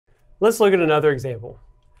Let's look at another example.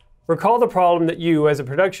 Recall the problem that you, as a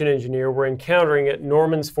production engineer, were encountering at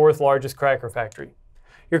Norman's fourth largest cracker factory.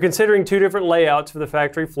 You're considering two different layouts for the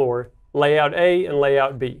factory floor, layout A and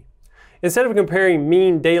layout B. Instead of comparing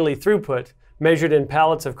mean daily throughput, measured in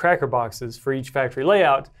pallets of cracker boxes for each factory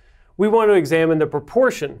layout, we want to examine the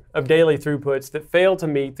proportion of daily throughputs that fail to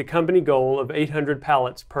meet the company goal of 800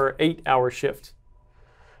 pallets per 8-hour shift.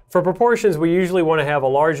 For proportions, we usually want to have a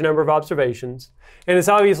large number of observations, and it's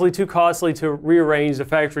obviously too costly to rearrange the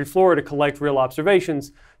factory floor to collect real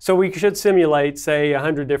observations, so we should simulate, say,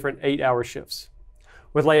 100 different 8-hour shifts.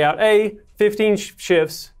 With layout A, 15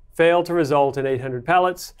 shifts fail to result in 800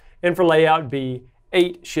 pallets, and for layout B,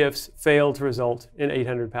 8 shifts fail to result in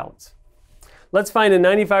 800 pallets. Let's find a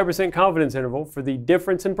 95% confidence interval for the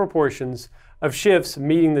difference in proportions of shifts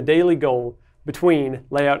meeting the daily goal between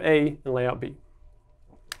layout A and layout B.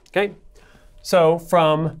 Okay, so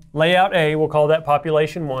from layout A, we'll call that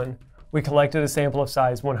population 1, we collected a sample of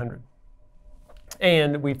size 100.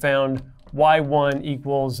 And we found Y1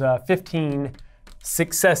 equals 15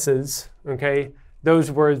 successes, okay?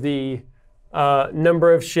 Those were the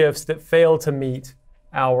number of shifts that failed to meet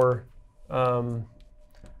our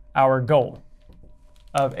goal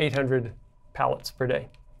of 800 pallets per day.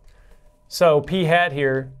 So P hat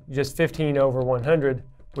here, just 15 over 100,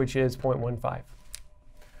 which is 0.15.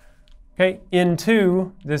 Okay, in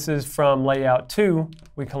 2, this is from layout 2,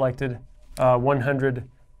 we collected 100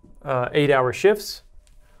 8-hour shifts,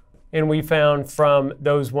 and we found from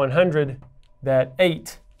those 100 that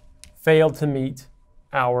 8 failed to meet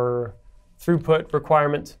our throughput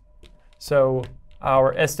requirement. So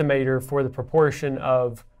our estimator for the proportion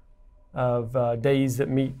of days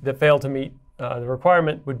that fail to meet the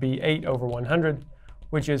requirement would be 8 over 100,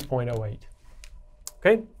 which is 0.08.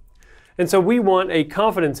 Okay? And so we want a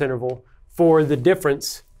confidence interval for the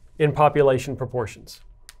difference in population proportions.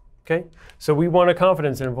 Okay? So we want a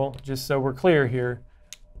confidence interval, just so we're clear here,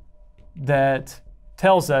 that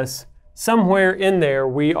tells us somewhere in there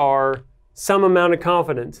we are some amount of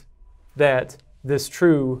confident that this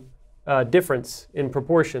true difference in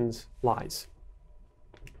proportions lies.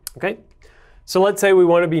 Okay? So let's say we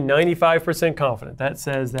want to be 95% confident. That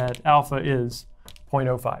says that alpha is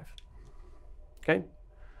 0.05. Okay?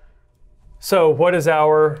 So what is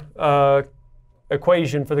our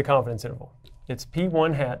equation for the confidence interval? It's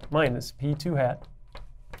P1 hat minus P2 hat.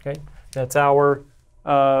 Okay? That's our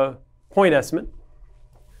point estimate.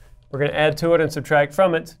 We're going to add to it and subtract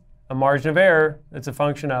from it a margin of error that's a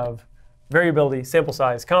function of variability, sample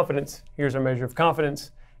size, confidence. Here's our measure of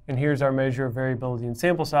confidence, and here's our measure of variability and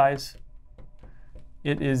sample size.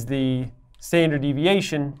 It is the standard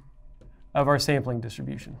deviation of our sampling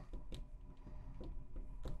distribution.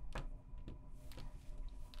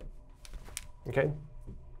 Okay?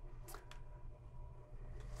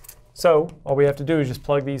 So all we have to do is just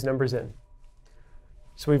plug these numbers in.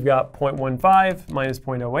 So we've got 0.15 minus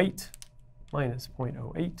 0.08 minus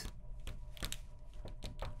 0.08.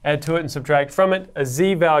 Add to it and subtract from it a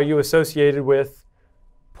z value associated with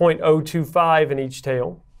 0.025 in each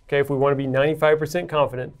tail. Okay, if we want to be 95%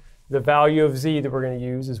 confident, the value of z that we're going to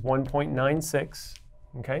use is 1.96.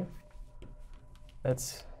 Okay,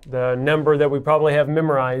 that's the number that we probably have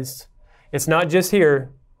memorized. It's not just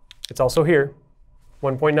here, it's also here,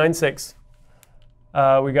 1.96.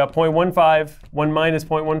 We got 0.15, 1 minus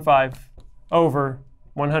 0.15 over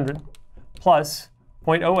 100 plus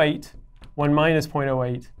 0.08, 1 minus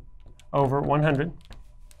 0.08 over 100.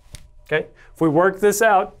 Okay, if we work this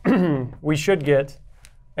out, we should get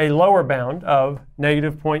a lower bound of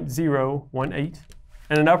negative 0.018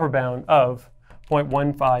 and an upper bound of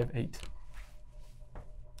 0.158.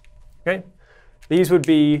 Okay, these would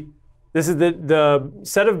be, this is the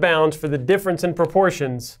set of bounds for the difference in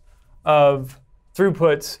proportions of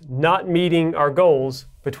throughputs not meeting our goals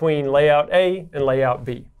between layout A and layout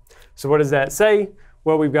B. So what does that say?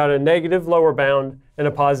 Well, we've got a negative lower bound and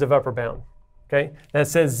a positive upper bound. Okay, that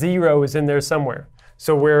says 0 is in there somewhere.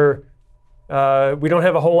 So we don't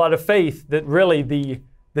have a whole lot of faith that really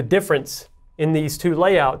the difference in these two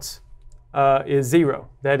layouts is 0.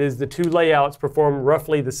 That is, the two layouts perform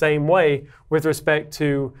roughly the same way with respect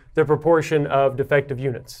to the proportion of defective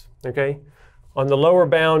units. Okay, on the lower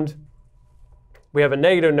bound, we have a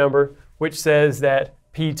negative number, which says that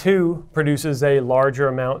P2 produces a larger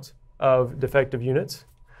amount of defective units.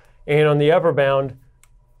 And on the upper bound,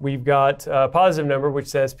 we've got a positive number, which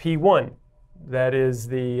says P1. That is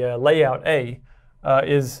the layout A,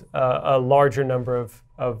 is a larger number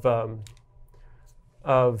of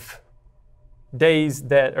days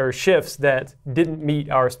that, or shifts that didn't meet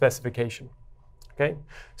our specification. Okay,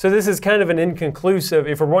 so this is kind of an inconclusive.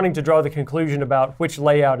 If we're wanting to draw the conclusion about which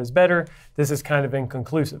layout is better, this is kind of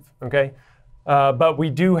inconclusive. Okay, but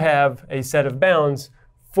we do have a set of bounds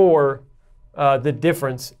for the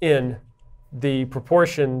difference in the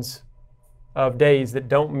proportions of days that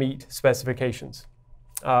don't meet specifications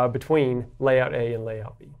between layout A and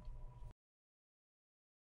layout B.